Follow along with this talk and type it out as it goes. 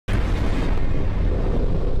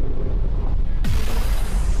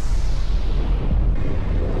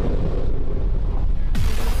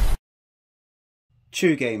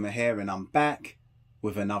True Gamer here, and I'm back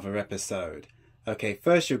with another episode. Okay,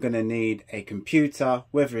 first you're going to need a computer,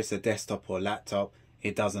 whether it's a desktop or laptop,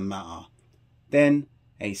 it doesn't matter. Then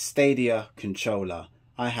a Stadia controller.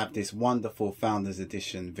 I have this wonderful Founders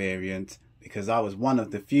Edition variant because I was one of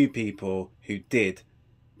the few people who did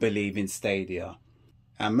believe in Stadia.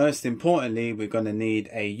 And most importantly, we're going to need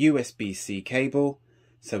a USB-C cable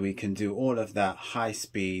so we can do all of that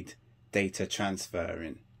high-speed data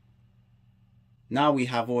transferring. Now we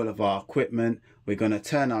have all of our equipment, we're going to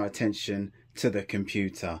turn our attention to the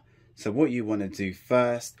computer. So what you want to do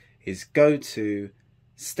first is go to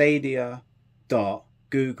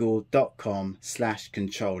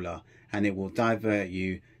stadia.google.com/controller and it will divert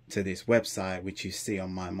you to this website which you see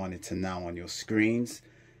on my monitor now on your screens.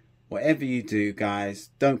 Whatever you do, guys,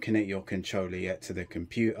 don't connect your controller yet to the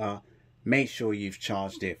computer. Make sure you've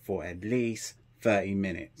charged it for at least 30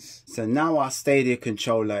 minutes. So now our Stadia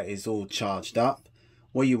controller is all charged up.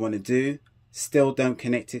 What you want to do, still don't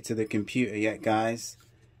connect it to the computer yet, guys.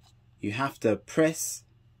 You have to press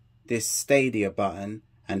this Stadia button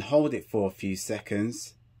and hold it for a few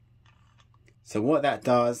seconds. So what that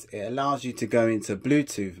does, it allows you to go into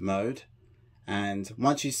Bluetooth mode, and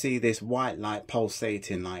once you see this white light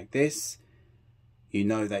pulsating like this, you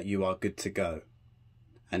know that you are good to go,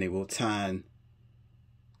 and it will turn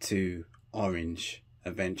to orange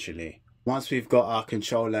eventually. Once we've got our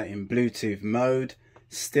controller in Bluetooth mode,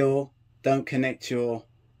 still don't connect your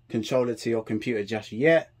controller to your computer just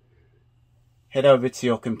yet. Head over to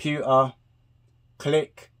your computer,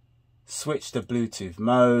 click switch to Bluetooth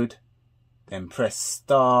mode, then press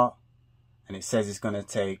start, and it says it's going to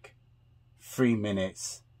take 3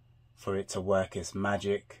 minutes for it to work its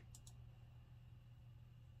magic.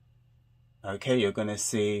 Okay, you're going to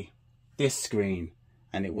see this screen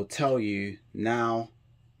and it will tell you now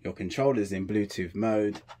your controller's in Bluetooth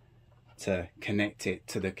mode to connect it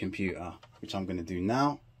to the computer, which I'm going to do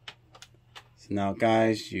now. So now,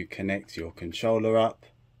 guys, you connect your controller up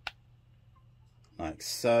like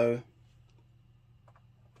so.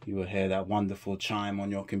 You will hear that wonderful chime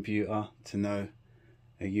on your computer to know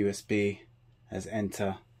a USB has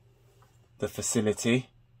entered the facility.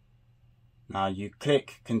 Now you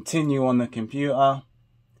click continue on the computer,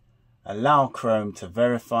 allow Chrome to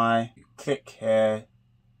verify. You click here,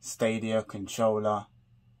 Stadia controller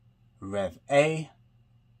Rev A,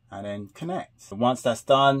 and then connect. So once that's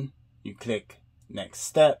done, you click next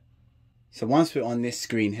step. So once we're on this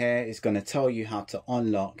screen here, it's going to tell you how to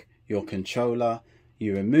unlock your controller.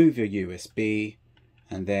 You remove your USB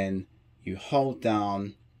and then you hold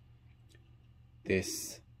down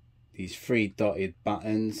these 3 dotted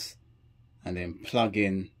buttons and then plug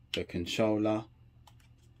in the controller.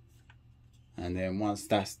 And then once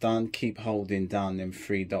that's done, keep holding down them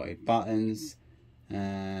 3 dotted buttons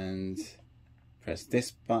and press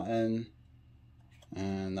this button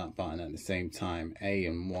and that button at the same time, A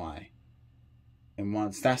and Y. And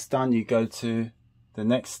once that's done, you go to the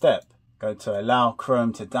next step. Go to allow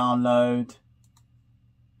Chrome to download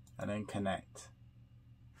and then connect.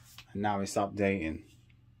 And now it's updating.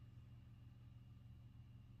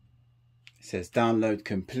 It says download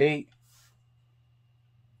complete.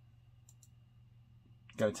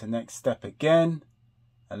 Go to next step again.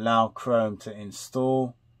 Allow Chrome to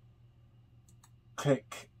install.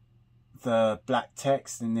 Click the black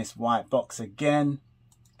text in this white box again.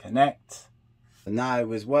 Connect. So now it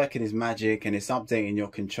was working its magic and it's updating your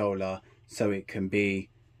controller so it can be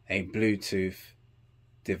a Bluetooth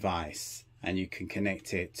device and you can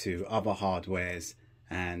connect it to other hardwares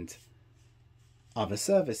and other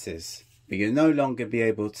services. But you'll no longer be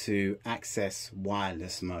able to access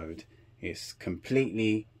wireless mode. It's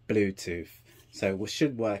completely Bluetooth. So it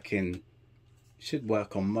should work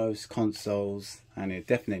on most consoles, and it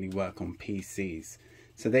definitely work on PCs.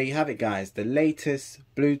 So there you have it, guys. The latest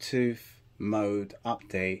Bluetooth mode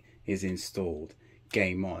update is installed.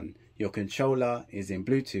 Game on. Your controller is in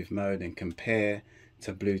Bluetooth mode and compare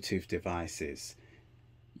to Bluetooth devices.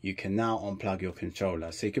 You can now unplug your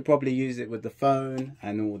controller. So you could probably use it with the phone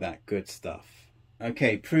and all that good stuff.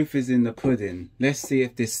 Okay, proof is in the pudding. Let's see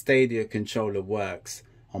if this Stadia controller works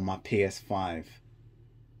on my PS5.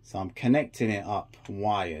 So I'm connecting it up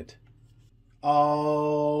wired.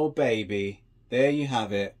 Oh baby, there you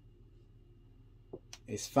have it.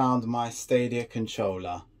 It's found my Stadia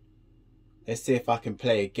controller. Let's see if I can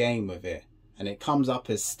play a game with it. And it comes up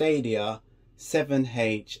as Stadia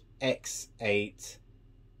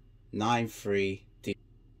 7HX893D.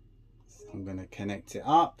 So I'm going to connect it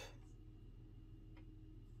up.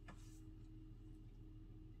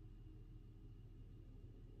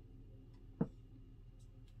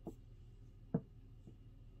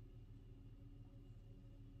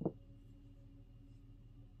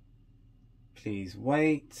 Please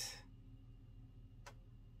wait.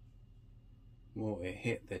 Will it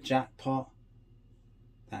hit the jackpot?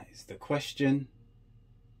 That is the question.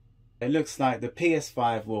 It looks like the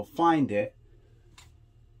PS5 will find it,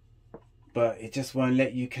 but it just won't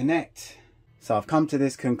let you connect. So I've come to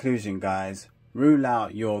this conclusion, guys. Rule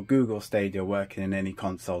out your Google Stadia working in any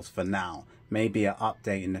consoles for now. Maybe an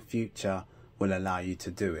update in the future will allow you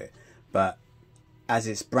to do it. But as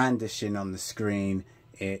it's brandishing on the screen,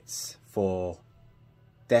 it's for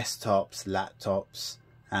desktops, laptops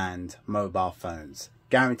and mobile phones.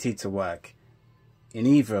 Guaranteed to work in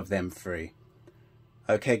either of them three.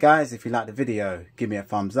 Okay guys, if you liked the video, give me a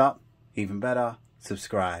thumbs up. Even better,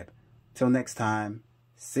 subscribe. Till next time,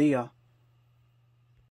 see ya.